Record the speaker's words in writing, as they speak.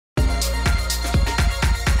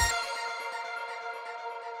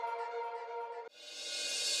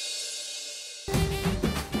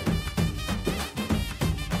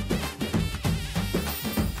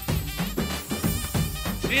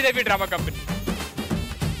Sridevi drama company.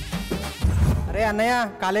 అరే అన్నయ్య,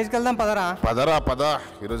 కాలేజ్కి వెళ్దాం పదరా. పదరా పద,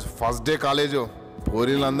 ఈరోజు ఫస్ట్ డే కాలేజు,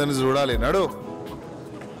 పోరీలందరినీ చూడాలి. నడు.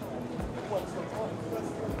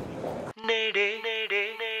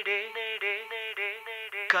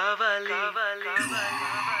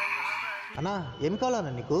 అన్నా ఏం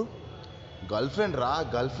కావాలన్నా నీకు? గర్ల్ ఫ్రెండ్ రా,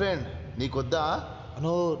 గర్ల్ ఫ్రెండ్. నీకొద్దా?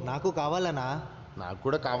 నువ్వు నాకు కావాలన్నా. నాకు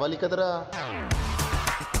కూడా కావాలి కదరా.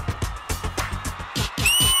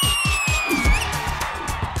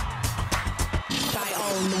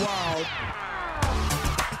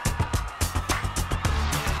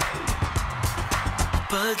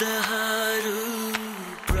 పదహారు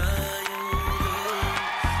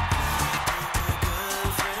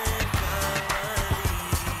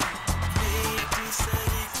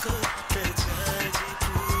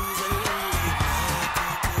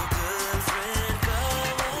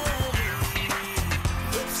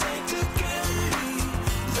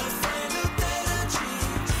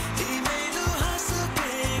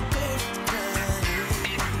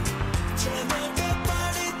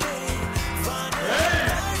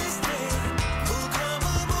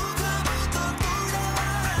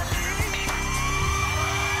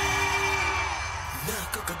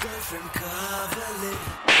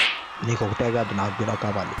నీకు ఒకటే కాదు, నాకు కూడా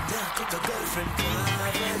కావాలి.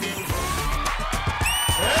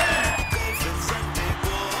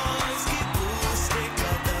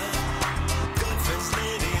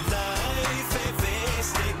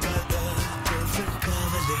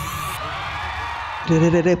 రే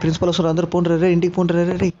రే రే ప్రిన్సిపల్ వస్తారు, అందరూ పోండి రే, ఇంటికి పోండి రే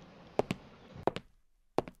రే.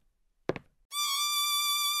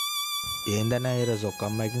 ఏందన్నా ఈరోజు ఒక్క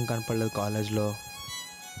అమ్మాయికి కనపడలేదు కాలేజ్లో.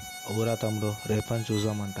 ఊరా తమ్ముడు, రేపని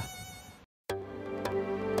చూసామంట.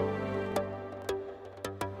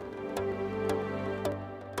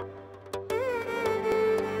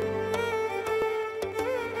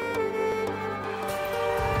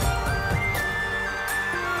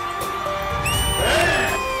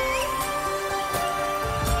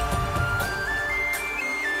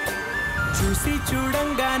 చూసి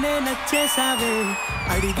చూడంగానే నచ్చేసావే,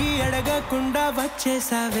 అడిగి అడగకుండా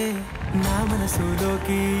వచ్చేసావే నా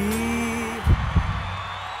మనసులోకి,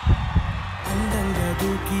 అందంగా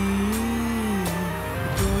దూకి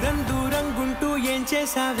దూరం దూరం గుంటూ ఏం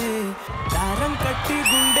చేసావే, దారం కట్టి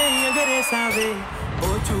గుండె ఎగరేసావే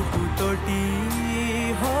ఓ చూపుతోటి,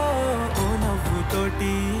 హో ఓ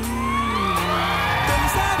నవ్వుతోటి.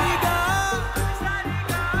 తొలిసారిగా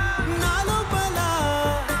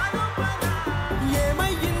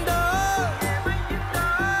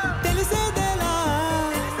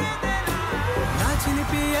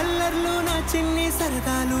చిన్ని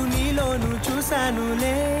సరదాలు నీలోను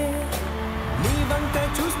చూశానులే, నీ వంక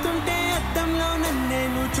చూస్తుంటే అద్దంలో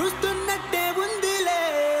నన్నేను చూస్తున్నట్టే ఉందిలే.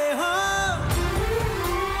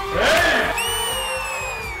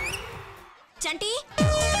 చంటి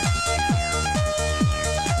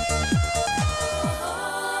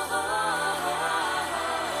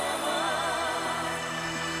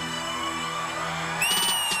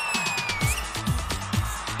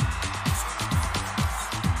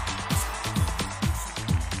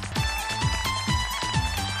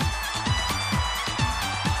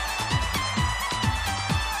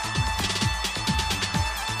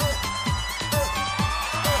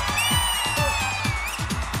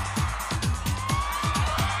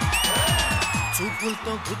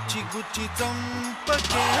చూపులతో గుచ్చి గుచ్చి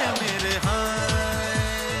చంపకే మేరే హాయ్,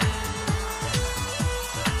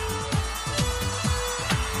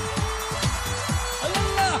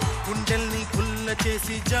 గుండెల్ని కుల్ల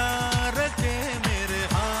చేసి జారకే మేరే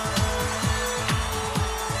హాయ్.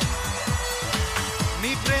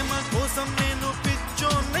 నీ ప్రేమ కోసం నేను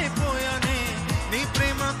పిచ్చోన్నైపోయానే, నీ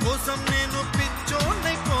ప్రేమ కోసం నేను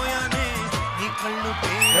పిచ్చోన్నైపోయానే, నీ కళ్ళు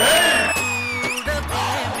చూడకే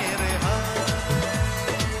మేరే హాయ్.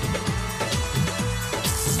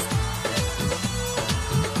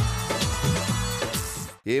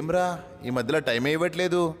 ఏమ్రా ఈ మధ్యలో టైం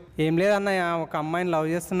ఇవ్వట్లేదు? ఏం లేదన్నయ్య, ఒక అమ్మాయిని లవ్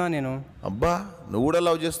చేస్తున్నా నేను. అబ్బా, నువ్వు కూడా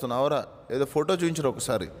లవ్ చేస్తున్నావురా? ఏదో ఫోటో చూపించరు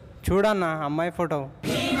ఒకసారి. చూడన్నా అమ్మాయి ఫోటో.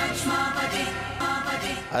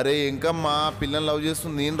 అరే ఇంకమ్మా, పిల్లని లవ్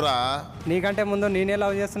చేస్తుంది నేనురా. నీకంటే ముందు నేనే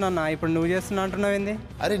లవ్ చేస్తున్నా, ఇప్పుడు నువ్వు చేస్తున్నా అంటున్నావు ఏంది?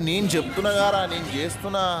 అరే నేను చెప్తున్నా గారా, నేను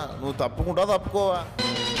చేస్తున్నా, నువ్వు తప్పుకుంటా తప్పుకోవా?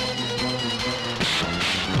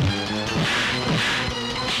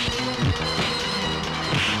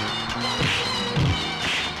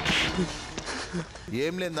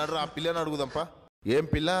 ఏం లేదు, నడురా ఆ పిల్లని అడుగుదాంపా. ఏం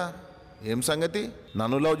పిల్ల, ఏం సంగతి?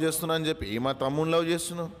 నన్ను లవ్ చేస్తున్నా అని చెప్పి మా తమ్ముని లవ్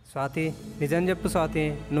చేస్తున్నావు? స్వాతి నిజం చెప్పు స్వాతి,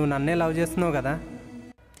 నువ్వు నన్నే లవ్ చేస్తున్నావు కదా?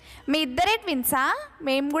 మీ ఇద్దరే ట్విన్సా?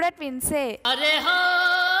 మేము కూడా ట్విన్సే.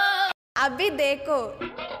 అభి దేకో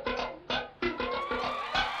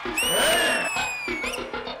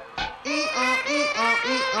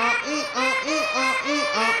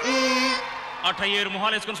ఏరు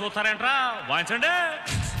మొహాలు వేసుకొని చూస్తారేంట్రా వాయించండి.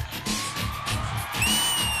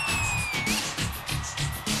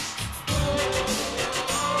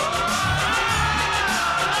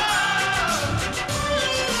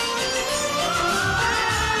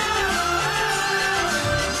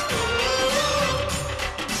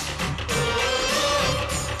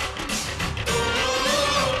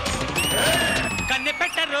 కన్నె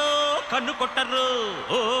పెట్టరు కన్ను కొట్టరు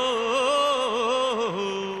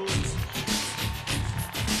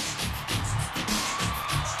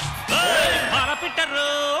పాల పెట్టరు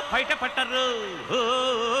బయట పట్టరు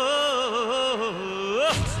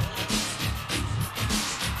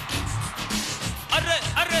అర్రే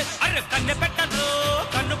అర్రే అర్రే కన్నె పెట్టరు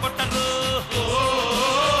కన్ను కొట్టరు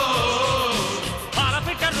పాల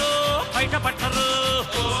పెట్టరు బయట పట్టరు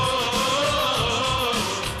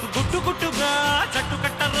గుట్టు గుట్టుగా జట్టు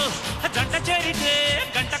కట్టరు జంట చేరితే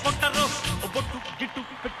గంట కొట్టరు బొట్టు గిట్టు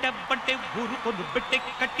పెట్టబంటే ఊరు కొను పెట్టె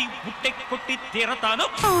కట్టి బుట్టె కొట్టి తీరతాను.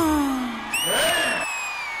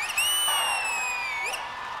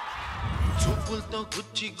 చూపులతో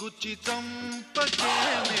గుచ్చి గుచ్చి చంపకే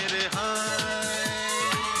మేరే హాయ్.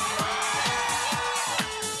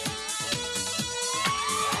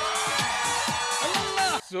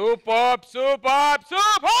 Super super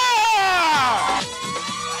super!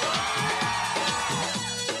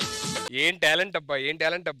 ఏం టాలెంట్ అబ్బా, ఏం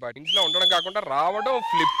టాలెంట్ అబ్బా. ఇంట్లో ఉండడం కాకుండా రావడం,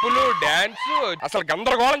 ఫ్లిప్పులు, డాన్స్, అసలు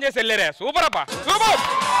గందరగోళం చేసి వెళ్ళారే. సూపర్ అబ్బా, super!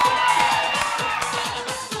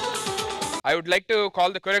 I would like to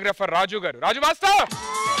call the choreographer రాజు గారు. రాజు మాస్టర్,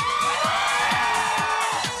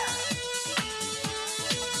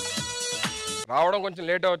 రావడం కొంచెం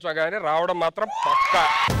లేట్ అవ్వచ్చు కానీ రావడం మాత్రం పక్కా.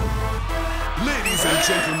 Ladies and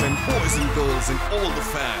gentlemen, boys and girls and all the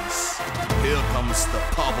fans, here comes the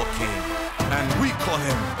Power King, and we call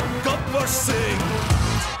him Gabbar Singh.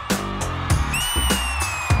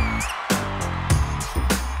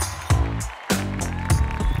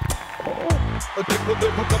 देखो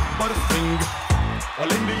देखो Gabbar Singh,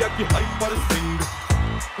 all India की हाइपर सिंह,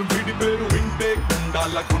 వీడి పేరు వింటే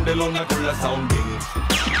గుండాల గుండెలో ఉన్న గుళ్ళ sounding.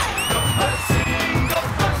 Gabbar Singh,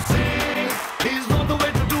 Gabbar Singh, he's not the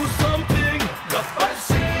way to do something. Gabbar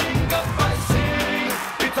Singh, Gabbar Singh,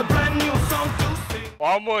 it's a brand new song to sing.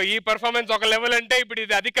 వామ్మో, ఈ పెర్ఫార్మెన్స్ ఒక లెవెల్ అంటే ఇప్పుడు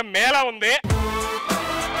ఇది అధిక మేళ ఉంది.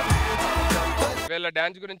 వీళ్ళ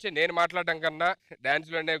డాన్స్ గురించి నేను మాట్లాడడం కన్నా డాన్స్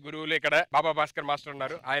లోనే గురువులు ఇక్కడ బాబా భాస్కర్ మాస్టర్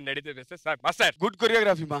ఉన్నారు, ఆయన అడిగితే వేస్తే సార్ మాస్టర్ గుడ్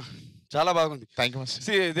కొరియోగ్రఫీ మా చాలా బాగుంది. Thank you master.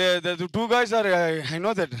 See, the two guys are I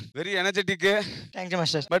know that very energetic. Thank you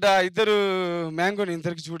master. But ఇద్దరు మ్యాంగోని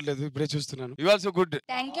ఇంతరికి చూడలేదు, ఇప్పుడే చూస్తున్నాను. You also good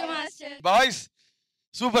thank you master. Boys,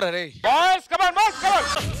 super. అరే boys come on boys come on.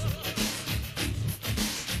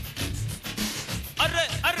 అరే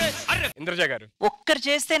అరే అరే ఇంద్రజ గారు, ఒక్కరు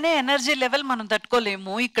చేస్తేనే ఎనర్జీ లెవెల్ మనం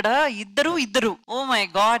తట్టుకోలేము. ఇక్కడ ఇద్దరు oh my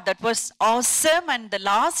God, that was awesome. And the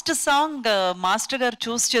last song master గారు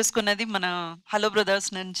చూస్ చేసుకున్నది మన హలో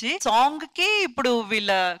బ్రదర్స్ నుంచి. సాంగ్ కి ఇప్పుడు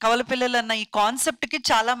వీళ్ళ కవల పిల్లలు అన్న ఈ కాన్సెప్ట్ కి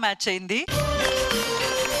చాలా మ్యాచ్ అయింది.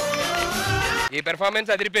 ఈ పెర్ఫార్మెన్స్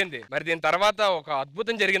అదిరిపోయింది. మరి దీని తర్వాత ఒక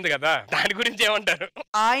అద్భుతం జరిగింది కదా, దాని గురించి ఏమంటారు?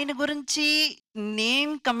 ఆయన గురించి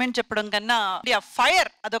నేను కమెంట్ చెప్పడం కన్నా ఆ ఫైర్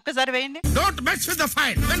అదొక్కసారి వేయండి. Don't mess with the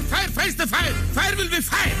fire. When fire fights the fire, fire will be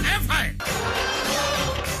fire. Fire.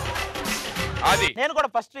 అది నేను కూడా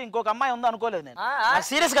ఫస్ట్ ఇంకొక అమ్మాయి ఉందో అనుకోలేదు, నేను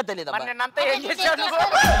సీరియస్ గా తెలియదు.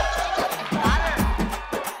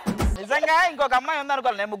 నిజంగా ఇంకొక అమ్మాయి ఉంది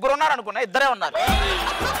అనుకోలేదు, నేను ముగ్గురు ఉన్నారు అనుకున్నా, ఇద్దరే ఉన్నారు.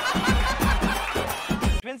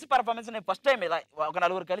 ట్విన్స్ పర్ఫార్మెన్స్ నేను ఫస్ట్ టైం ఇలా ఒక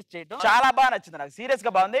నలుగురు కలిసి చేయటం చాలా బాగా నచ్చింది నాకు. సీరియస్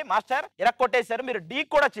గా బాగుంది. మాస్టర్ ఇరక్ కొట్టేశారు, మీరు డీ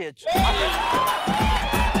కూడా చేయొచ్చు.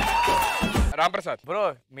 రాంప్రసాద్ బ్రో,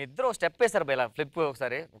 మీ ఇద్దరు స్టెప్ వేశారు బయలా, ఫ్లిప్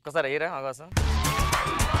ఒక్కసారి అయ్యారా అవకాశం.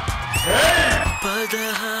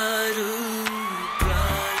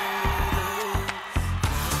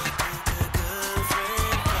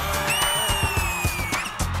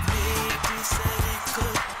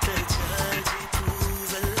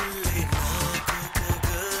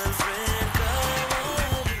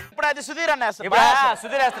 అది సుధీర్ అన్న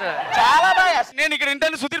సుధీర్ వేస్తారు, చాలా బాగా. నేను ఇక్కడ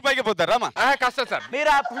ఇంటర్ సుధీర్ పైకి పోతారా మా? కష్టం సార్. మీరు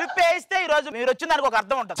ఆ ఫ్లిప్ వేస్తే ఈ రోజు మీరు వచ్చిన దానికి ఒక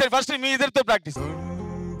అర్థం ఉంటుంది. సరే ఫస్ట్ మీ ఇద్దరితో ప్రాక్టీస్.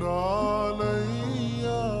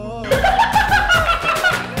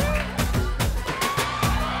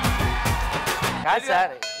 కాదు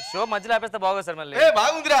సార్, షో మధ్యలో ఆపేస్తే బాగోదు సార్. మళ్ళీ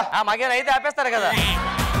బాగుందిరా, మగేరు అయితే ఆపేస్తారు కదా.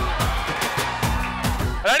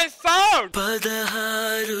 Ready sound.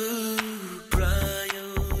 16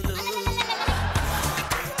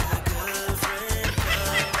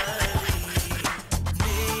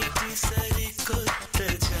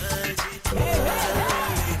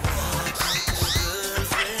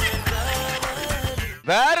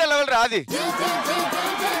 వేరే లెవెల్ రాది.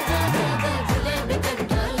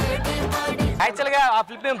 యాక్చువల్ గా ఆ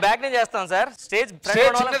ఫ్లిప్ మేము బ్యాక్ నే చేస్తాం సార్. స్టేజ్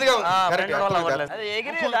చిన్నదిగా ఉంది.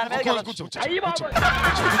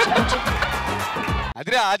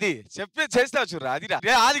 అదిరా ఆది చెప్పి చేస్తావు చూడరా. అదిరా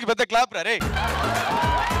ఆదికి పెద్ద క్లాప్ రా రే.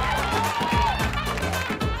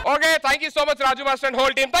 Okay, thank you so much, Raju Master and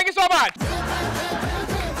whole team. Thank you so much.